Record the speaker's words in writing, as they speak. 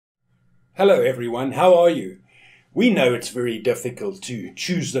Hello everyone, how are you? We know it's very difficult to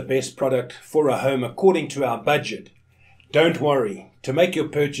choose the best product for a home according to our budget. Don't worry, to make your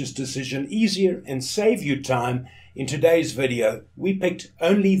purchase decision easier and save you time, in today's video we picked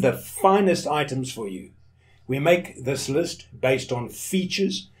only the finest items for you. We make this list based on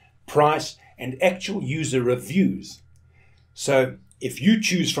features, price and actual user reviews. So if you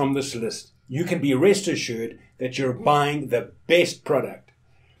choose from this list, you can be rest assured that you're buying the best product.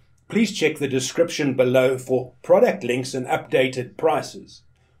 Please check the description below for product links and updated prices.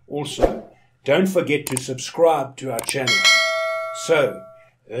 Also, don't forget to subscribe to our channel. So,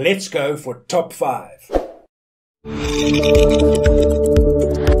 let's go for top 5.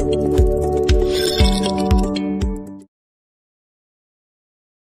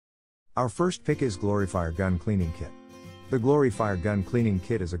 Our first pick is Glorifire Gun Cleaning Kit. The Glorifire Gun Cleaning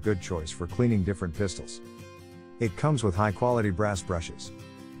Kit is a good choice for cleaning different pistols. It comes with high-quality brass brushes.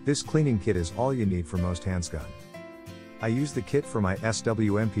 This cleaning kit is all you need for most handgun. I use the kit for my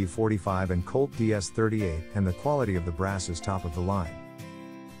SWMP 45 and Colt DS38 and the quality of the brass is top of the line.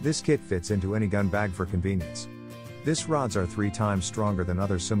 This kit fits into any gun bag for convenience. This rods are 3 times stronger than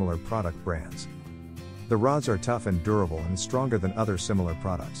other similar product brands. The rods are tough and durable and stronger than other similar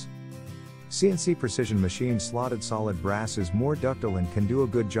products. CNC Precision Machine slotted solid brass is more ductile and can do a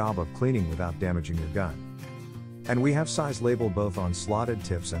good job of cleaning without damaging your gun. And we have size label both on slotted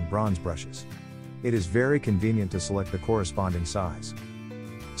tips and bronze brushes. It is very convenient to select the corresponding size.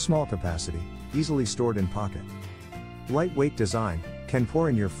 Small capacity, easily stored in pocket. Lightweight design, can pour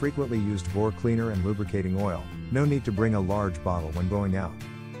in your frequently used bore cleaner and lubricating oil, no need to bring a large bottle when going out.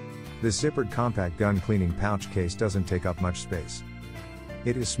 This zippered compact gun cleaning pouch case doesn't take up much space.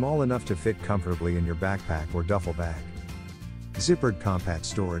 It is small enough to fit comfortably in your backpack or duffel bag. Zippered compact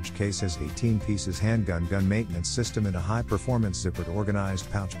storage case has 18 pieces handgun gun maintenance system and a high-performance zippered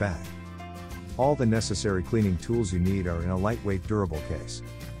organized pouch bag. All the necessary cleaning tools you need are in a lightweight durable case.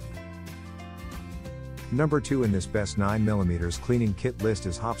 Number 2 in this best 9mm cleaning kit list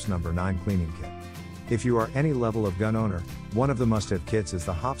is Hops No. 9 Cleaning Kit. If you are any level of gun owner, one of the must-have kits is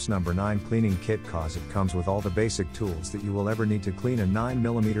the Hops No. 9 Cleaning Kit cause it comes with all the basic tools that you will ever need to clean a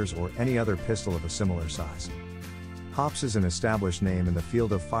 9mm or any other pistol of a similar size. Hops is an established name in the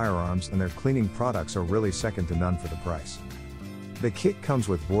field of firearms and their cleaning products are really second to none for the price. The kit comes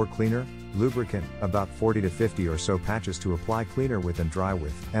with bore cleaner, lubricant, about 40 to 50 or so patches to apply cleaner with and dry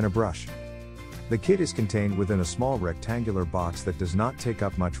with, and a brush. The kit is contained within a small rectangular box that does not take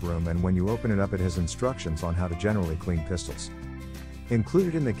up much room and when you open it up it has instructions on how to generally clean pistols.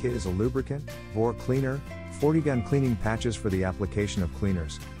 Included in the kit is a lubricant, bore cleaner, 40 gun cleaning patches for the application of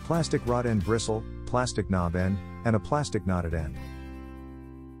cleaners, plastic rod end bristle, plastic knob end, and a plastic knotted end.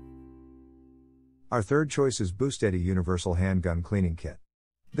 Our third choice is Boosteddy Universal Handgun Cleaning Kit.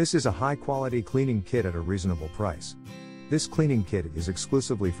 This is a high-quality cleaning kit at a reasonable price. This cleaning kit is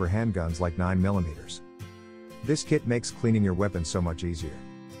exclusively for handguns like 9mm. This kit makes cleaning your weapon so much easier.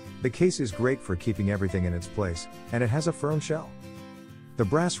 The case is great for keeping everything in its place, and it has a firm shell. The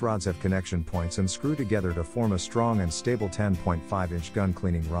brass rods have connection points and screw together to form a strong and stable 10.5-inch gun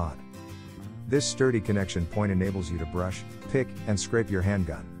cleaning rod. This sturdy connection point enables you to brush, pick, and scrape your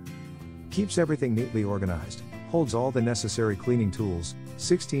handgun. Keeps everything neatly organized, holds all the necessary cleaning tools,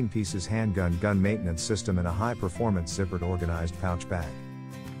 16 pieces handgun gun maintenance system and a high-performance zippered organized pouch bag.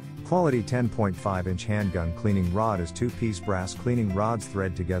 Quality 10.5-inch handgun cleaning rod is 2-piece brass cleaning rods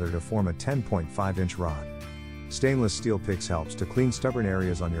thread together to form a 10.5-inch rod. Stainless steel picks helps to clean stubborn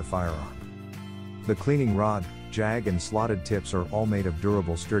areas on your firearm. The cleaning rod, jag and slotted tips are all made of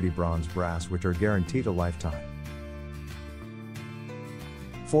durable sturdy bronze brass which are guaranteed a lifetime.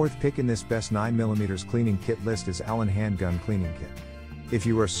 Fourth pick in this best 9mm cleaning kit list is Allen Handgun Cleaning Kit. If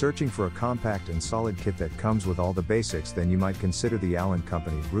you are searching for a compact and solid kit that comes with all the basics then you might consider the Allen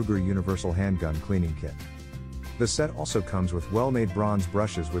Company Ruger Universal Handgun Cleaning Kit. The set also comes with well-made bronze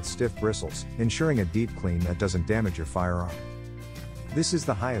brushes with stiff bristles, ensuring a deep clean that doesn't damage your firearm. This is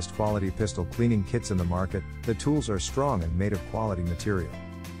the highest quality pistol cleaning kits in the market, the tools are strong and made of quality material.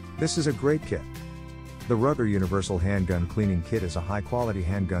 This is a great kit. The Ruger Universal Handgun Cleaning Kit is a high-quality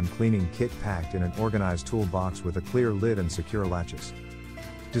handgun cleaning kit packed in an organized toolbox with a clear lid and secure latches.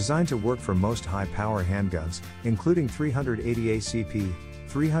 Designed to work for most high-power handguns, including 380 ACP,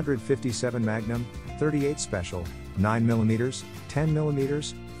 357 Magnum, 38 Special, 9mm,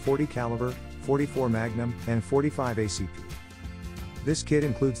 10mm, 40 caliber, 44 Magnum, and 45 ACP. This kit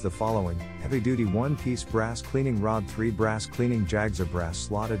includes the following: heavy-duty 1-piece brass cleaning rod, 3 brass cleaning jags, a brass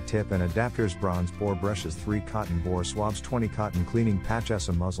slotted tip and adapters, bronze bore brushes, 3 cotton bore swabs, 20 cotton cleaning patches,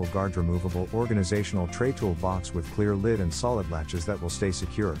 a muzzle guard, removable organizational tray tool box with clear lid and solid latches that will stay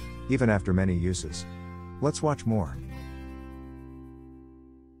secure, even after many uses. Let's watch more.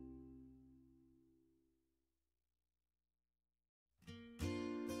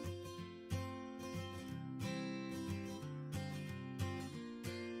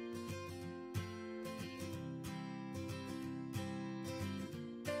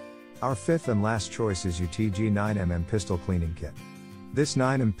 Our fifth and last choice is UTG 9mm Pistol Cleaning Kit. This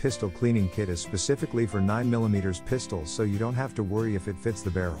 9mm pistol cleaning kit is specifically for 9mm pistols, so you don't have to worry if it fits the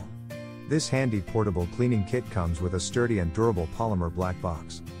barrel. This handy portable cleaning kit comes with a sturdy and durable polymer black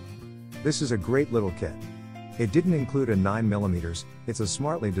box. This is a great little kit. It didn't include a 9mm, it's a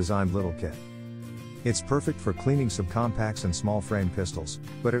smartly designed little kit. It's perfect for cleaning subcompacts and small frame pistols,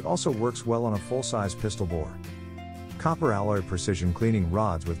 but it also works well on a full-size pistol bore. Copper alloy precision cleaning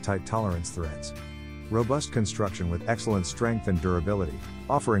rods with tight tolerance threads. Robust construction with excellent strength and durability,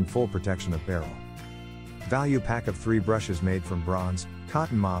 offering full protection of barrel. Value pack of 3 brushes made from bronze,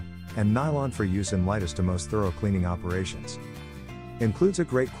 cotton mop, and nylon for use in lightest to most thorough cleaning operations. Includes a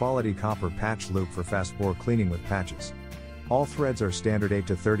great quality copper patch loop for fast bore cleaning with patches. All threads are standard 8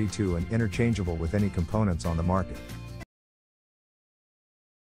 to 32 and interchangeable with any components on the market.